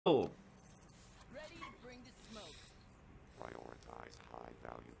Oh. Ready to bring the smoke. Prioritize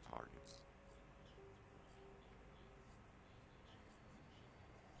high-value targets.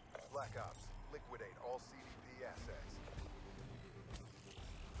 Black Ops, liquidate all CDP assets.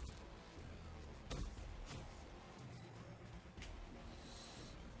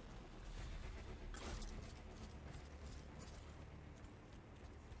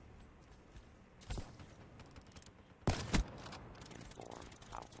 Inform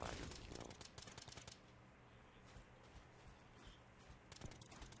outlier kill.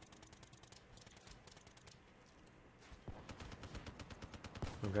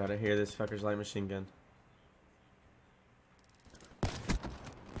 Oh god, I hear this fucker's light machine gun.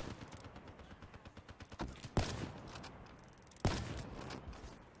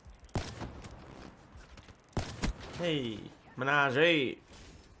 Hey, menage.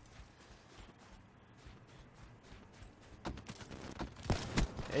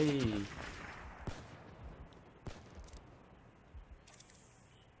 Hey.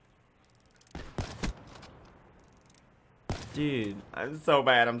 Dude, I'm so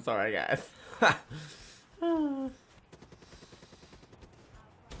bad. I'm sorry, guys. Enemy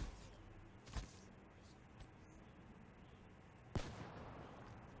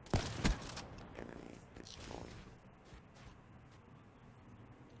destroyed.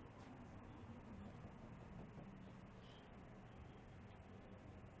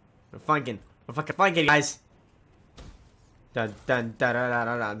 We're flanking. We're fucking flanking, guys. Dun dun dun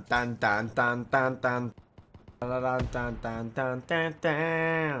dun dun dun dun dun dun dun dun dun dun dun dun.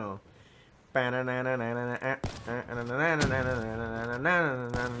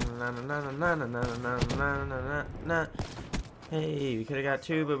 Hey, we could have got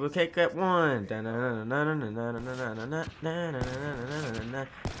two, but we can't get one.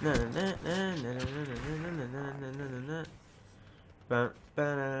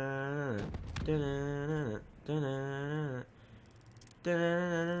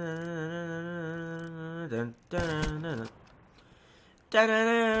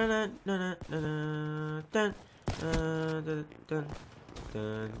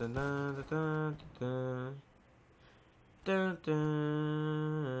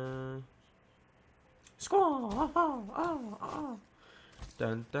 Squall!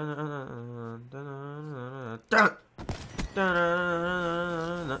 Dun dun dun dun dun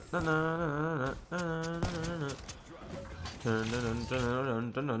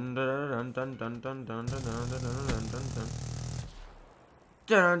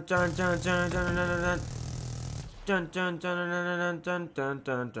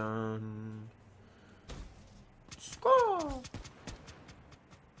Squall!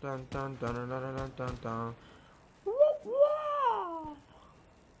 Dun dun dun dun dun dun dun. Wah!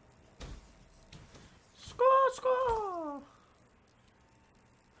 Score, score!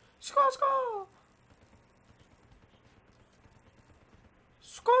 Score, score!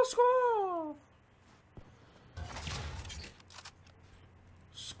 Score, score!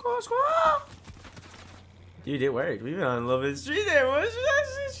 Score, score! Dude, it worked. We've been on a little bit of street there. What did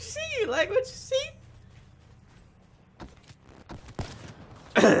you see? Like what you see?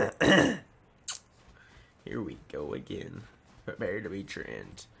 Here we go again. Prepare to be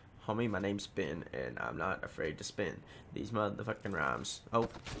trend. Homie, my name's Spin, and I'm not afraid to spin these motherfucking rhymes. Oh,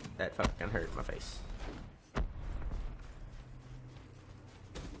 that fucking hurt my face.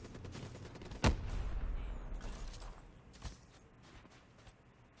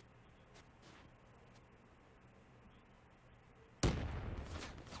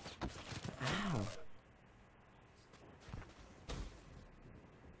 Ow.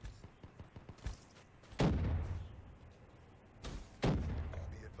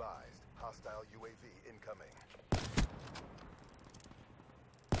 Be advised, hostile UAV incoming.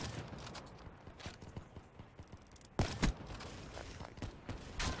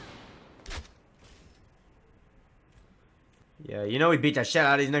 Yeah, you know we beat that shit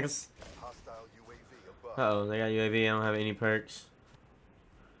out of these niggas. Hostile UAV above. Uh oh, they got UAV. I don't have any perks.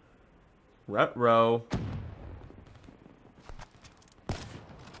 Rut-row.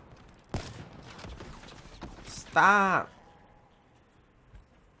 Stop.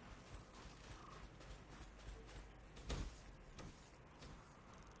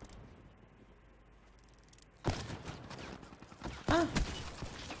 Ah.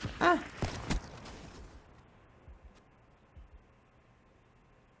 Ah.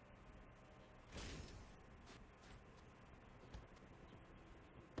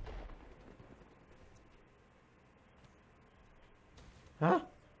 Huh?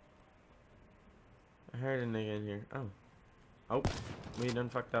 I heard a nigga in here. Oh. Oh. We done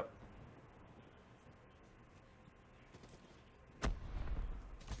fucked up.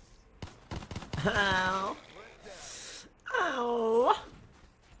 Ow. Ow.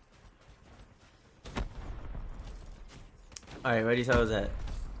 Alright, where these hoes at?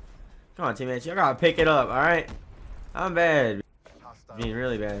 Come on, teammates. Y'all gotta pick it up, alright? I'm bad. Hostile Being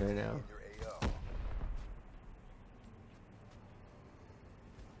really bad right in now. your AO.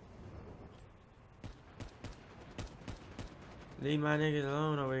 Leave my niggas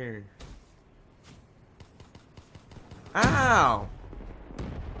alone over here. Ow!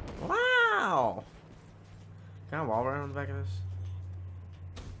 Wow! Can I wall around the back of this?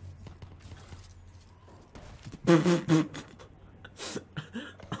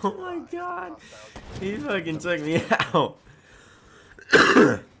 Oh my god! He fucking took me out.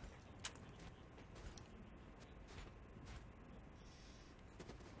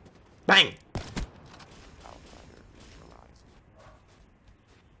 Bang! Outsider neutralized.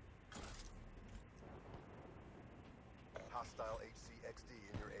 Hostile HCXD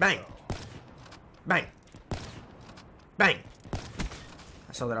in your Bang. AO. Bang! Bang!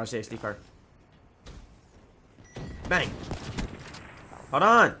 I saw that RCXD card. Bang! Hold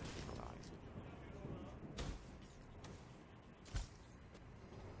on! Neutralized.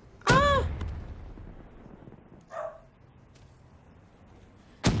 Ah!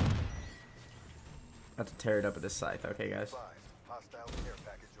 About to tear it up at this scythe, okay guys? Advised, hostile care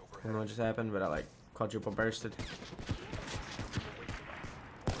package I don't overhead. know what just happened, but I like quadruple bursted.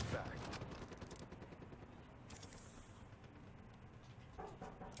 Pull it back.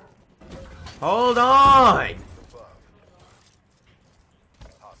 Hold on! Above.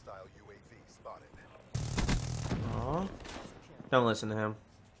 Hostile UAV spotted. Aw. Don't listen to him.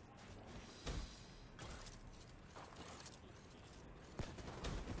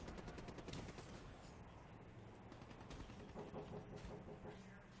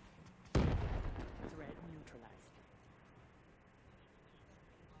 Threat neutralized.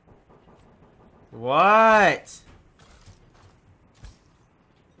 What?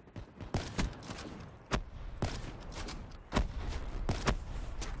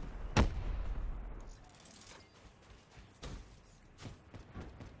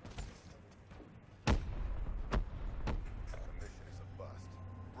 The mission is a bust.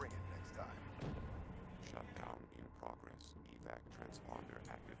 Bring it next time. Shutdown in progress. Evac transponder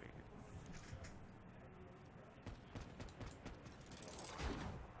activated.